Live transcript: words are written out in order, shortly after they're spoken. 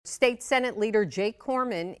State Senate leader Jake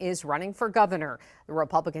Corman is running for governor. The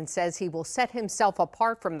Republican says he will set himself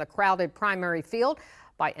apart from the crowded primary field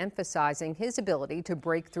by emphasizing his ability to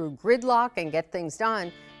break through gridlock and get things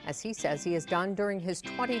done, as he says he has done during his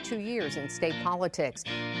 22 years in state politics.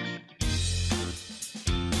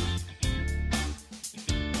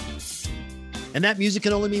 And that music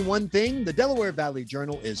can only mean one thing. The Delaware Valley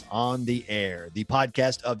Journal is on the air, the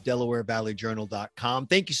podcast of DelawareValleyJournal.com.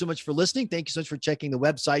 Thank you so much for listening. Thank you so much for checking the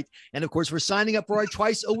website. And of course, for signing up for our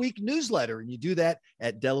twice a week newsletter. And you do that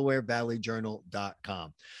at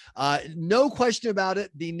DelawareValleyJournal.com. No question about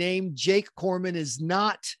it. The name Jake Corman is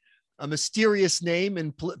not a mysterious name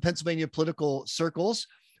in Pennsylvania political circles.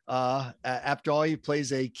 After all, he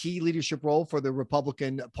plays a key leadership role for the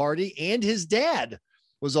Republican Party, and his dad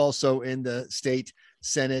was also in the state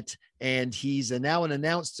Senate, and he's now an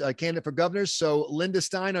announced candidate for governor. So Linda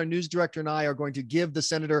Stein, our news director, and I are going to give the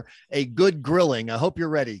senator a good grilling. I hope you're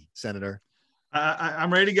ready, Senator.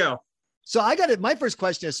 I'm ready to go. So I got it. My first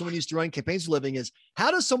question, as someone who used to run campaigns for a living, is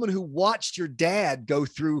how does someone who watched your dad go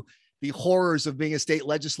through the horrors of being a state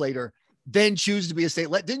legislator then choose to be a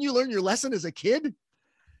didn't you learn your lesson as a kid?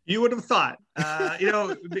 You would have thought,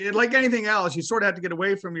 like anything else, you sort of have to get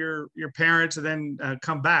away from your parents and then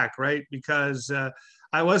come back, right? Because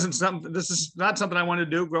this is not something I wanted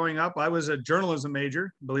to do growing up. I was a journalism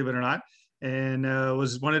major, believe it or not, and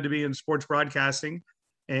wanted to be in sports broadcasting.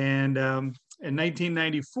 And in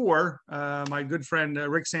 1994, my good friend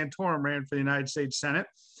Rick Santorum ran for the United States Senate.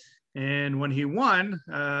 And when he won,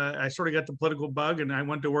 I sort of got the political bug, and I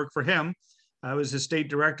went to work for him. I was his state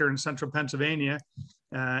director in central Pennsylvania.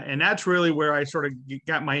 And that's really where I sort of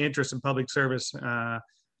got my interest in public service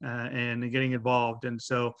and getting involved. And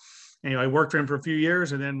so, I worked for him for a few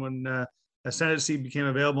years. And then when a Senate seat became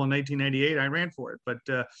available in 1998, I ran for it. But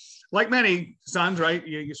like many sons, right,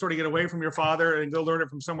 you sort of get away from your father and go learn it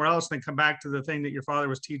from somewhere else, and then come back to the thing that your father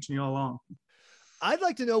was teaching you all along. I'd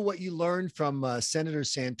like to know what you learned from Senator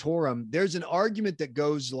Santorum. There's an argument that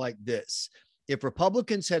goes like this. If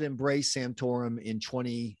Republicans had embraced Santorum in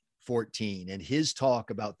 2014 and his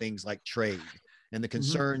talk about things like trade and the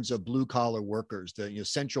concerns of blue collar workers, the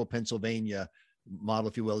central Pennsylvania model,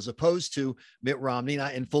 if you will, as opposed to Mitt Romney.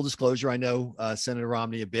 And in full disclosure, I know Senator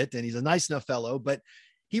Romney a bit, and he's a nice enough fellow, but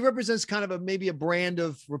he represents kind of maybe a brand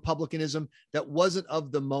of Republicanism that wasn't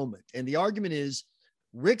of the moment. And the argument is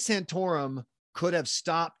Rick Santorum could have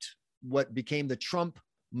stopped what became the Trump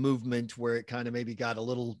movement, where it kind of maybe got a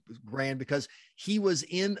little grand because he was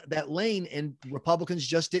in that lane and Republicans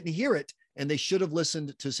just didn't hear it, and they should have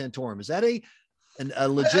listened to Santorum. Is that a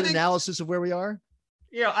legit analysis of where we are?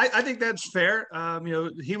 Yeah, I think that's fair.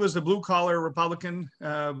 He was the blue collar Republican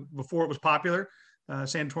before it was popular.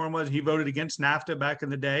 Santorum was. He voted against NAFTA back in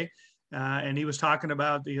the day. And he was talking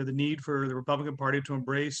about the need for the Republican Party to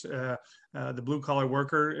embrace the blue collar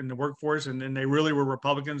worker in the workforce. And they really were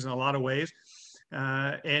Republicans in a lot of ways.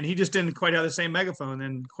 And he just didn't quite have the same megaphone.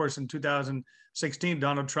 And of course, in 2016,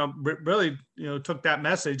 Donald Trump really, took that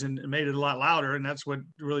message and made it a lot louder. And that's what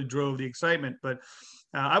really drove the excitement. But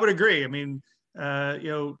I would agree. I mean,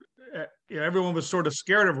 everyone was sort of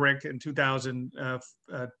scared of Rick in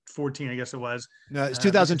 2014, I guess it was. No, it's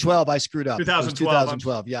 2012. I screwed up.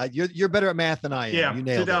 2012. Yeah, you're better at math than I am. Yeah, you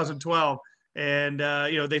nailed 2012. It. And,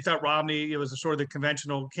 they thought Romney, it was sort of the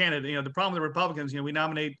conventional candidate. The problem with the Republicans, we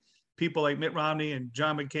nominate people like Mitt Romney and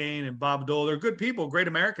John McCain and Bob Dole. They're good people, great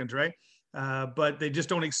Americans, right? But they just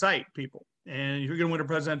don't excite people. And if you're going to win a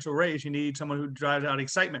presidential race, you need someone who drives out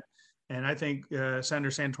excitement. And I think Senator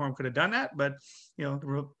Santorum could have done that, but the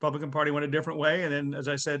Republican Party went a different way. And then, as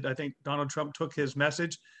I said, I think Donald Trump took his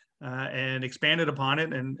message and expanded upon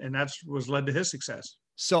it, and that's was led to his success.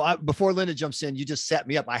 So before Linda jumps in, you just set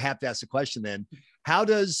me up. I have to ask the question then. How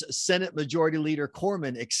does Senate Majority Leader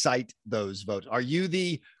Corman excite those votes? Are you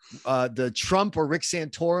the Trump or Rick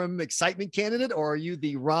Santorum excitement candidate, or are you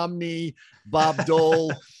the Romney, Bob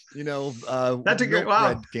Dole, that's a good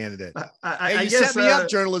candidate? I you guess, set me up,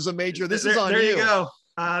 journalism major. This is on you. There you go.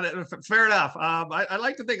 Fair enough. I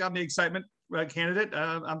like to think I'm the excitement candidate.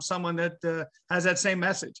 I'm someone that has that same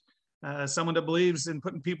message. Someone that believes in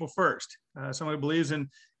putting people first. Someone who believes in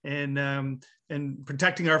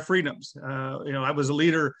protecting our freedoms. I was a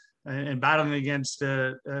leader in battling against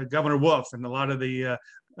Governor Wolf and a lot of the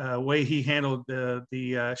way he handled the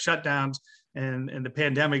shutdowns and the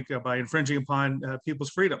pandemic by infringing upon people's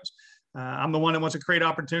freedoms. I'm the one that wants to create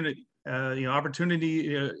opportunity.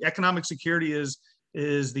 Economic security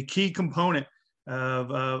is the key component of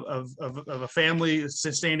a family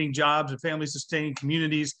sustaining jobs and family sustaining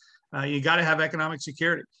communities. You got to have economic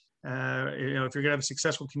security. if you're going to have a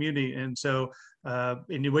successful community. And so,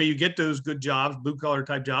 and the way you get those good jobs, blue collar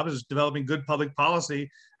type jobs, is developing good public policy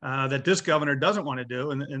that this governor doesn't want to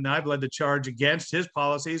do. And I've led the charge against his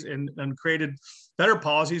policies and created better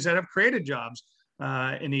policies that have created jobs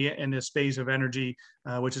in the space of energy,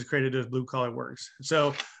 which has created those blue collar works.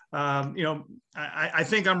 So, I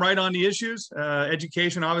think I'm right on the issues.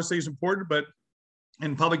 Education obviously is important,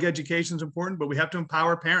 and public education is important, but we have to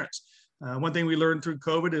empower parents. One thing we learned through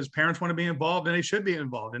COVID is parents want to be involved, and they should be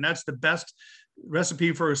involved. And that's the best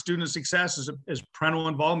recipe for a student's success is parental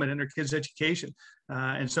involvement in their kids' education.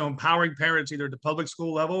 And so empowering parents either at the public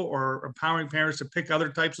school level or empowering parents to pick other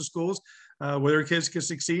types of schools where their kids can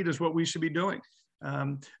succeed is what we should be doing.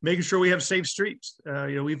 Making sure we have safe streets.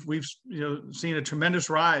 We've seen a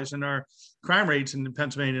tremendous rise in our crime rates in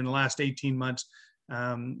Pennsylvania in the last 18 months.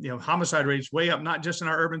 Homicide rates way up, not just in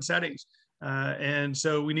our urban settings. And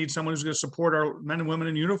so we need someone who's going to support our men and women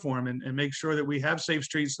in uniform and make sure that we have safe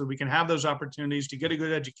streets so that we can have those opportunities to get a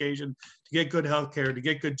good education, to get good health care, to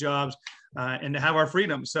get good jobs, and to have our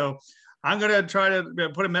freedom. So I'm going to try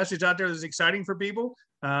to put a message out there that's exciting for people.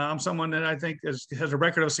 I'm someone that I think has a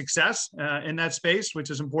record of success in that space, which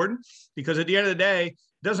is important, because at the end of the day,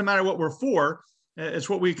 it doesn't matter what we're for, it's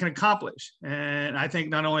what we can accomplish. And I think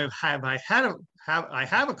not only have I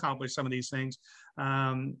accomplished some of these things,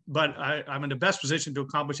 but I'm in the best position to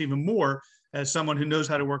accomplish even more as someone who knows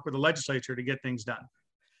how to work with the legislature to get things done.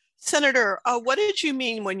 Senator, what did you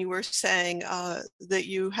mean when you were saying that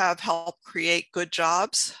you have helped create good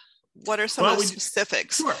jobs? What are some of the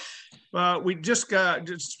specifics? Sure. We just got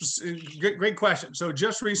great question. So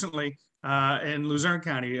just recently in Luzerne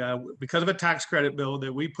County, because of a tax credit bill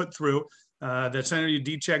that we put through, that Senator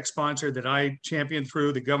Yudichak sponsored, that I championed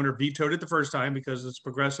through, the governor vetoed it the first time because his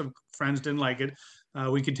progressive friends didn't like it.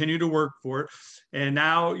 We continue to work for it. And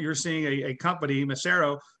now you're seeing a company,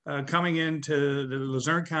 Macero, coming into the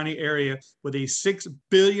Luzerne County area with a $6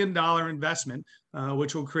 billion investment,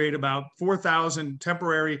 which will create about 4,000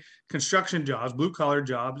 temporary construction jobs, blue collar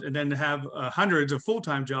jobs, and then have hundreds of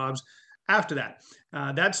full-time jobs after that.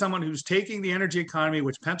 That's someone who's taking the energy economy,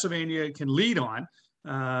 which Pennsylvania can lead on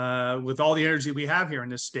with all the energy we have here in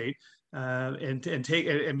this state,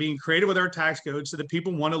 and being creative with our tax code so that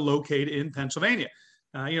people want to locate in Pennsylvania.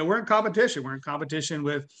 We're in competition. We're in competition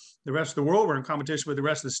with the rest of the world. We're in competition with the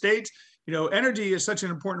rest of the states. Energy is such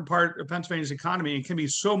an important part of Pennsylvania's economy and can be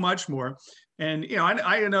so much more. And,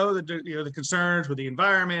 I know that, the concerns with the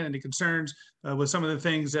environment and the concerns with some of the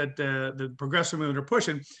things that the progressive movement are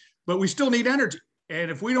pushing, but we still need energy. And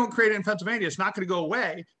if we don't create it in Pennsylvania, it's not going to go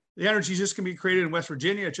away. The energy is just going to be created in West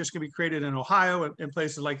Virginia. It's just going to be created in Ohio and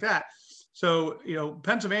places like that. So,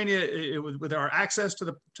 Pennsylvania, with our access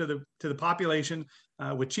to the population,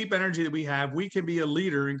 with cheap energy that we have, we can be a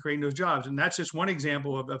leader in creating those jobs. And that's just one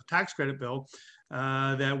example of a tax credit bill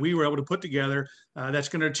that we were able to put together that's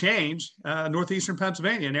going to change northeastern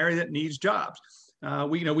Pennsylvania, an area that needs jobs.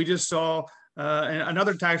 We just saw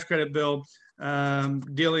another tax credit bill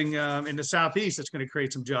dealing in the southeast that's going to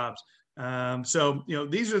create some jobs. So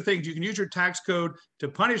these are the things. You can use your tax code to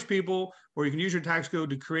punish people, or you can use your tax code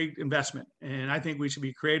to create investment. And I think we should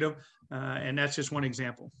be creative. And that's just one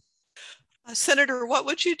example. Senator, what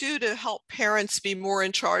would you do to help parents be more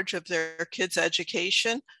in charge of their kids'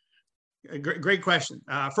 education? Great question.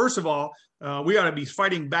 First of all, we ought to be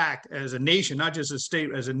fighting back as a nation, not just a state,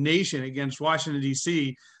 as a nation, against Washington,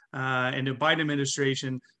 D.C. And the Biden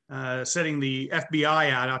administration setting the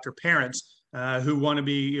FBI out after parents who want to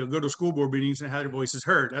be go to school board meetings and have their voices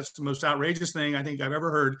heard. That's the most outrageous thing I think I've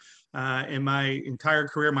ever heard in my entire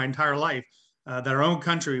career, my entire life. That our own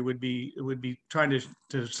country would be trying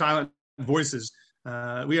to silence voices.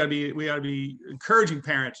 We ought to be encouraging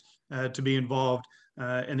parents to be involved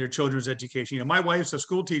in their children's education. My wife's a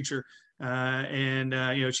school teacher,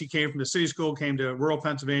 and she came from the city school, came to rural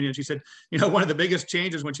Pennsylvania, and she said, one of the biggest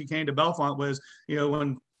changes when she came to Bellefonte was,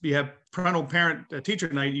 when you have parental parent teacher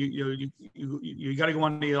night, you got to go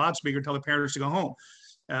on the loudspeaker and tell the parents to go home.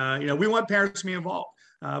 We want parents to be involved,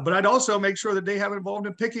 but I'd also make sure that they have involved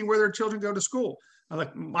in picking where their children go to school.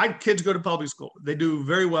 Like, my kids go to public school. They do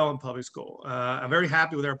very well in public school. I'm very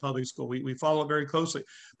happy with our public school. We follow it very closely.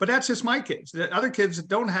 But that's just my kids. The other kids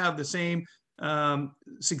don't have the same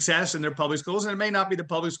success in their public schools, and it may not be the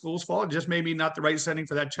public school's fault. It just may be not the right setting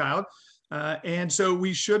for that child. And so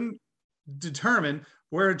we shouldn't determine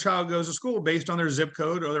where a child goes to school based on their zip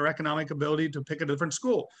code or their economic ability to pick a different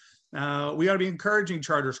school. We ought to be encouraging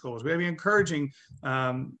charter schools. We ought to be encouraging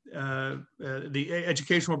the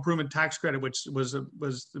educational improvement tax credit, which was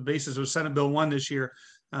the basis of Senate Bill 1 this year,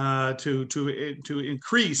 to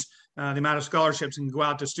increase the amount of scholarships and go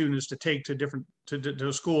out to students to take to to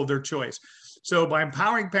a school of their choice. So by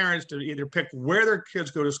empowering parents to either pick where their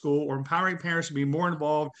kids go to school, or empowering parents to be more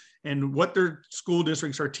involved in what their school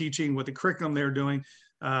districts are teaching, what the curriculum they're doing,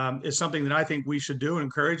 is something that I think we should do and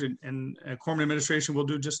encourage, and Corman administration will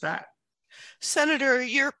do just that. Senator,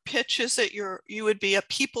 your pitch is that you would be a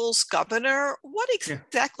people's governor. What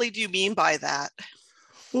exactly do you mean by that?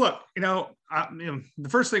 Well, look, the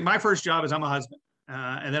first thing, my first job is I'm a husband,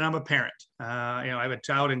 and then I'm a parent. I have a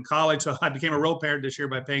child in college, so I became a real parent this year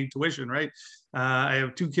by paying tuition, right? I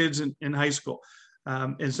have 2 kids in high school.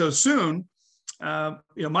 And so soon,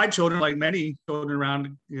 my children, like many children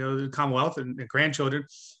around, the Commonwealth and grandchildren,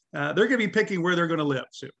 they're going to be picking where they're going to live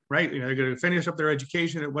soon, right? They're going to finish up their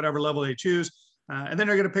education at whatever level they choose, and then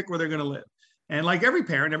they're going to pick where they're going to live. And like every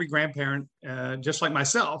parent, every grandparent, just like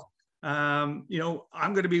myself, I'm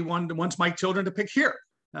going to be one that wants my children to pick here,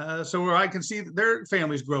 so where I can see their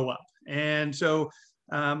families grow up. And so,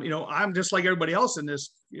 I'm just like everybody else in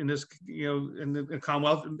the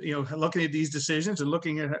Commonwealth, looking at these decisions and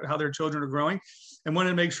looking at how their children are growing, and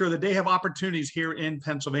wanting to make sure that they have opportunities here in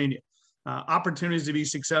Pennsylvania, opportunities to be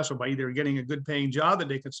successful by either getting a good paying job that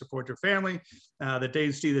they can support their family, that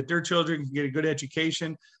they see that their children can get a good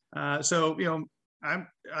education. I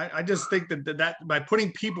just think that by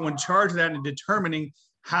putting people in charge of that and determining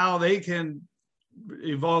how they can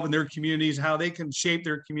evolve in their communities, how they can shape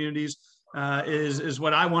their communities, is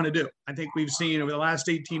what I want to do. I think we've seen over the last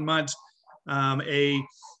 18 months a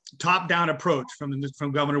top-down approach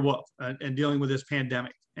from Governor Wolf in dealing with this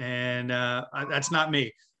pandemic, and that's not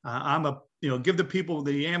me. Give the people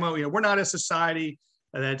the ammo. We're not a society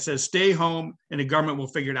that says stay home and the government will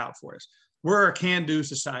figure it out for us. We're a can-do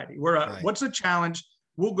society. What's the challenge?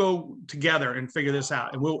 We'll go together and figure this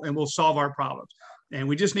out, and we'll solve our problems. And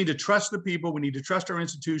we just need to trust the people. We need to trust our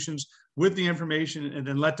institutions with the information, and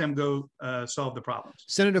then let them go solve the problems.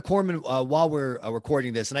 Senator Corman, while we're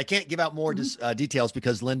recording this, and I can't give out more details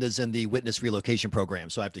because Linda's in the witness relocation program,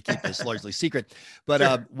 so I have to keep this largely secret. But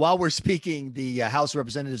sure. While we're speaking, the House of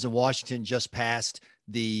Representatives in Washington just passed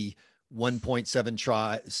the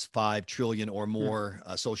 1.75 trillion or more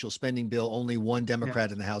social spending bill. Only one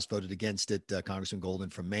Democrat in the House voted against it, Congressman Golden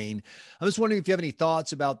from Maine. I'm just wondering if you have any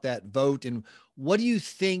thoughts about that vote, and what do you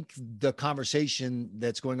think the conversation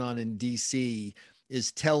that's going on in DC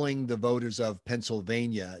is telling the voters of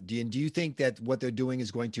Pennsylvania? Do you think that what they're doing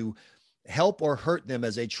is going to help or hurt them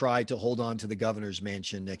as they try to hold on to the governor's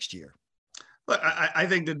mansion next year? Look, I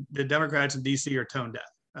think that the Democrats in DC are tone deaf.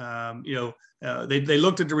 They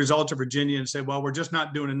looked at the results of Virginia and said, well, we're just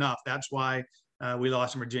not doing enough. That's why we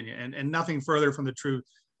lost in Virginia. And nothing further from the truth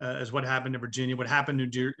is what happened in Virginia, what happened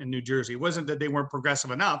in New Jersey. It wasn't that they weren't progressive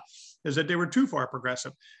enough, is that they were too far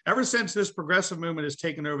progressive. Ever since this progressive movement has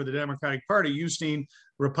taken over the Democratic Party, you've seen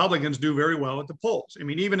Republicans do very well at the polls. I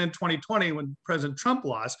mean, even in 2020, when President Trump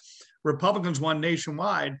lost, Republicans won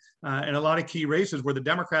nationwide in a lot of key races where the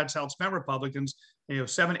Democrats outspent Republicans,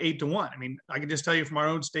 7-8 to 1. I mean, I can just tell you from our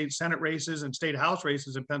own state Senate races and state House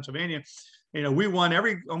races in Pennsylvania, we won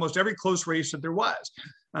almost every close race that there was.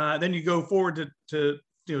 Then you go forward to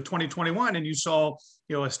 2021, and you saw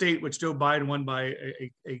a state which Joe Biden won by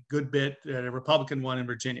a good bit, a Republican won in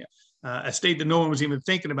Virginia. A state that no one was even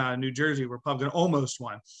thinking about in New Jersey, a Republican almost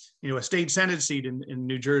won. A state Senate seat in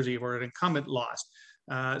New Jersey where an incumbent lost.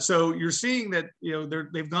 So you're seeing that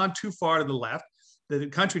they've gone too far to the left. The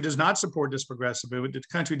country does not support this progressive movement. The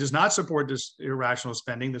country does not support this irrational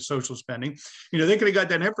spending, the social spending. They could have got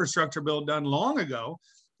that infrastructure bill done long ago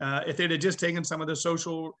if they'd have just taken some of the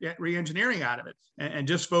social re-engineering out of it and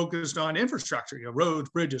just focused on infrastructure, roads,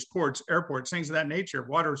 bridges, ports, airports, things of that nature,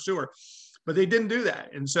 water, sewer. But they didn't do that.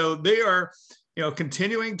 And so they are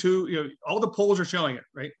continuing to, all the polls are showing it,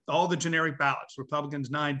 right? All the generic ballots, Republicans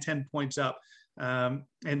 9-10 points up.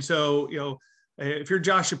 And so, if you're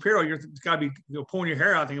Josh Shapiro, you've got to be pulling your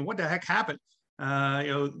hair out thinking, what the heck happened?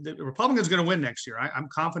 The Republicans going to win next year. I'm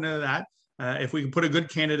confident of that. If we can put a good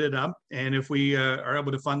candidate up, and if we are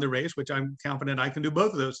able to fund the race, which I'm confident I can do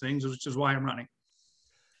both of those things, which is why I'm running.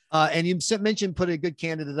 And you mentioned put a good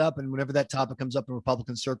candidate up, and whenever that topic comes up in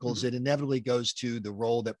Republican circles, it inevitably goes to the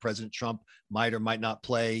role that President Trump might or might not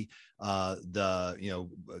play,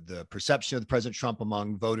 the perception of President Trump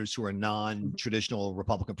among voters who are non-traditional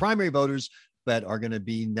Republican primary voters, but are going to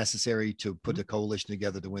be necessary to put a coalition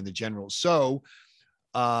together to win the general. So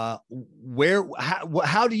how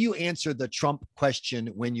do you answer the Trump question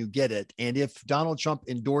when you get it? And if Donald Trump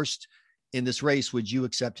endorsed in this race, would you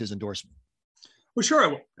accept his endorsement? Well, sure I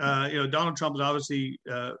will. Donald Trump is obviously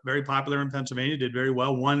very popular in Pennsylvania, did very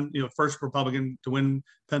well, won, first Republican to win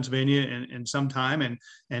Pennsylvania in some time,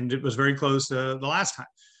 and it was very close the last time.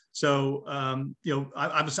 So,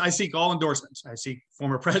 I seek all endorsements. I seek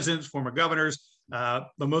former presidents, former governors, but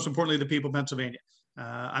most importantly, the people of Pennsylvania.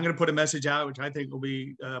 I'm going to put a message out, which I think will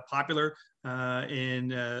be popular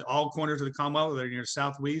in all corners of the Commonwealth, whether you're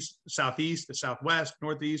southeast, the southwest,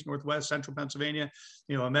 northeast, northwest, central Pennsylvania.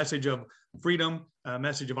 A message of freedom, a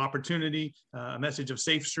message of opportunity, a message of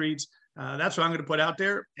safe streets. That's what I'm going to put out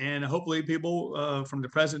there, and hopefully, people from the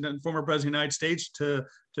president and former president of the United States to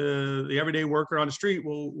the everyday worker on the street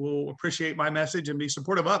will appreciate my message and be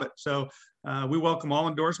supportive of it. So we welcome all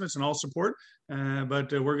endorsements and all support,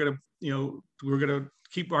 but we're going to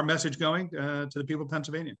keep our message going to the people of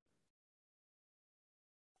Pennsylvania.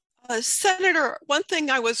 Senator, one thing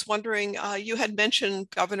I was wondering, you had mentioned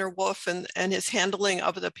Governor Wolf and his handling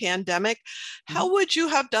of the pandemic. How would you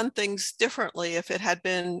have done things differently if it had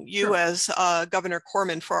been you as Governor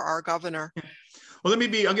Corman for our governor? Well,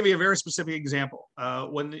 I'll give you a very specific example.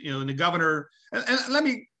 When the governor, and let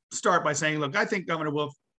me start by saying, look, I think Governor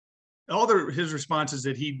Wolf, his responses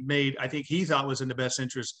that he made, I think he thought was in the best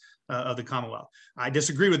interest of the Commonwealth. I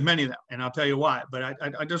disagree with many of them, and I'll tell you why. But I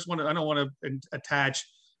don't want to attach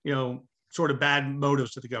sort of bad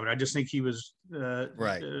motives to the governor. I just think he was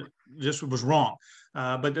just was wrong.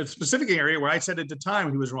 But the specific area where I said at the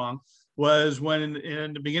time he was wrong was when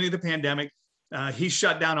in the beginning of the pandemic, he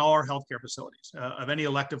shut down all our healthcare facilities of any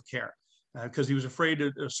elective care because he was afraid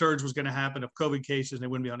a surge was going to happen of COVID cases and they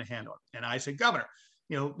wouldn't be able to handle it. And I said, Governor,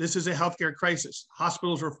 this is a healthcare crisis.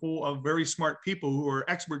 Hospitals are full of very smart people who are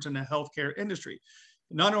experts in the healthcare industry.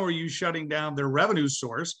 Not only are you shutting down their revenue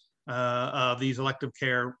source of these elective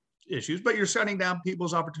care issues, but you're shutting down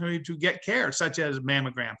people's opportunity to get care, such as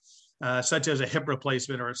mammogram, such as a hip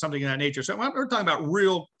replacement or something of that nature. So we're talking about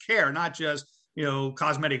real care, not just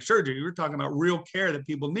cosmetic surgery. We're talking about real care that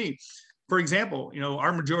people need. For example,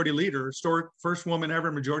 our majority leader, historic first woman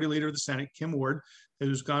ever majority leader of the Senate, Kim Ward,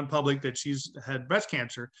 who's gone public that she's had breast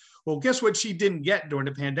cancer. Well, guess what she didn't get during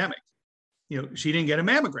the pandemic? She didn't get a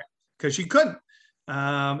mammogram because she couldn't.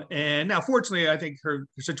 And now, fortunately, I think her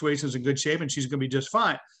situation is in good shape and she's going to be just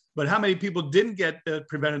fine. But how many people didn't get the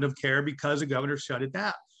preventative care because the governor shut it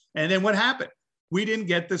down? And then what happened? We didn't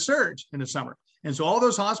get the surge in the summer. And so all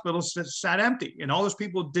those hospitals sat empty and all those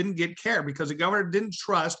people didn't get care because the governor didn't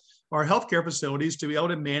trust our healthcare facilities to be able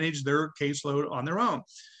to manage their caseload on their own.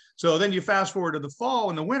 So then you fast forward to the fall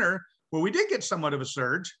and the winter where we did get somewhat of a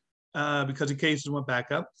surge because the cases went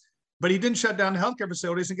back up, but he didn't shut down the healthcare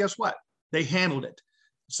facilities. And guess what? They handled it.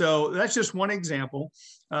 So that's just one example.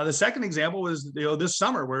 The second example was this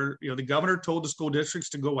summer where the governor told the school districts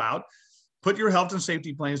to go out, put your health and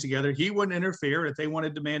safety plans together. He wouldn't interfere. If they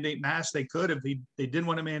wanted to mandate masks, they could. If they didn't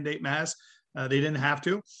want to mandate masks, they didn't have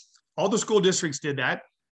to. All the school districts did that,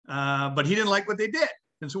 but he didn't like what they did.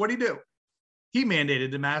 And so what did he do? He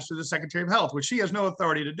mandated the mask to the Secretary of Health, which she has no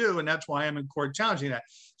authority to do. And that's why I'm in court challenging that.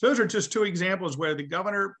 So those are just two examples where the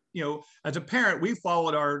governor, as a parent, we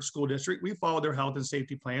followed our school district. We followed their health and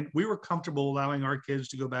safety plan. We were comfortable allowing our kids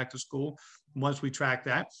to go back to school once we tracked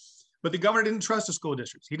that. But the governor didn't trust the school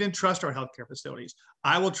districts. He didn't trust our healthcare facilities.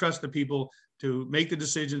 I will trust the people to make the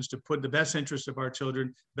decisions to put the best interests of our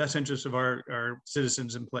children, best interests of our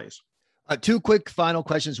citizens in place. Two quick final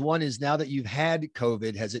questions. One is, now that you've had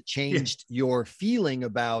COVID, has it changed your feeling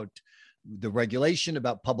about the regulation,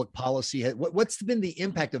 about public policy? What's been the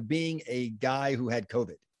impact of being a guy who had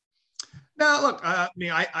COVID? No, look,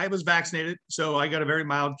 I was vaccinated, so I got a very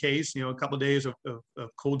mild case, a couple of days of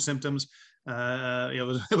cold symptoms.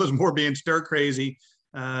 It was more being stir crazy.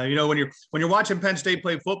 When you're watching Penn State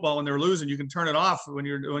play football and they're losing, you can turn it off when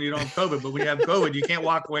you don't have COVID. But when you have COVID, you can't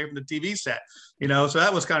walk away from the TV set. So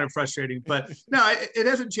that was kind of frustrating. But no, it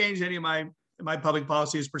hasn't changed any of my public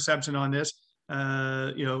policy's perception on this.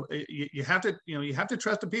 You have to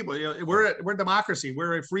trust the people. We're a democracy.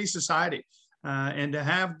 We're a free society. And to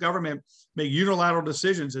have government make unilateral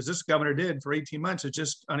decisions, as this governor did for 18 months, is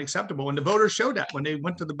just unacceptable. And the voters showed that when they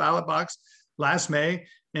went to the ballot box last May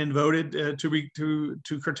and voted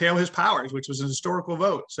to curtail his powers, which was an historical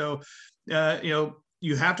vote. So,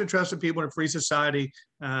 you have to trust the people in a free society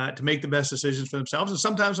to make the best decisions for themselves. And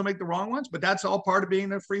sometimes they'll make the wrong ones, but that's all part of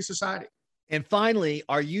being a free society. And finally,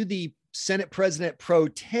 are you the Senate President pro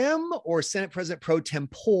tem or Senate President pro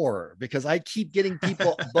tempore? Because I keep getting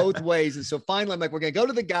people both ways. And so finally, I'm like, we're going to go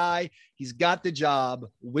to the guy. He's got the job.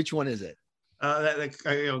 Which one is it?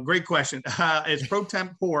 Great question. It's pro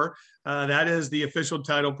tempore. That is the official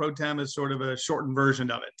title. Pro tem is sort of a shortened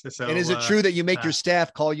version of it. So, and is it true that you make your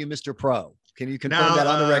staff call you Mr. Pro? Can you confirm that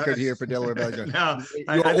on the record here for Delaware Valley? No,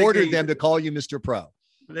 you ordered them to call you Mr. Pro.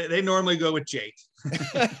 They normally go with Jake.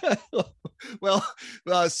 Well,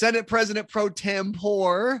 Senate President pro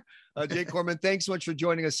tempore, Jake Corman, thanks so much for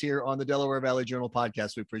joining us here on the Delaware Valley Journal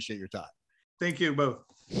podcast. We appreciate your time. Thank you both.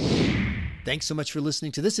 Thanks so much for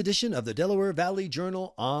listening to this edition of the Delaware Valley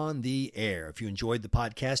Journal on the Air. If you enjoyed the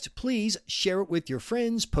podcast, please share it with your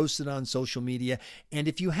friends, post it on social media, and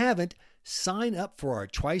if you haven't, sign up for our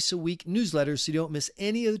twice-a-week newsletter so you don't miss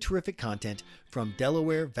any of the terrific content from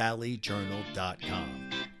DelawareValleyJournal.com.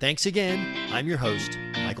 Thanks again. I'm your host,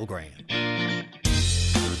 Michael Graham.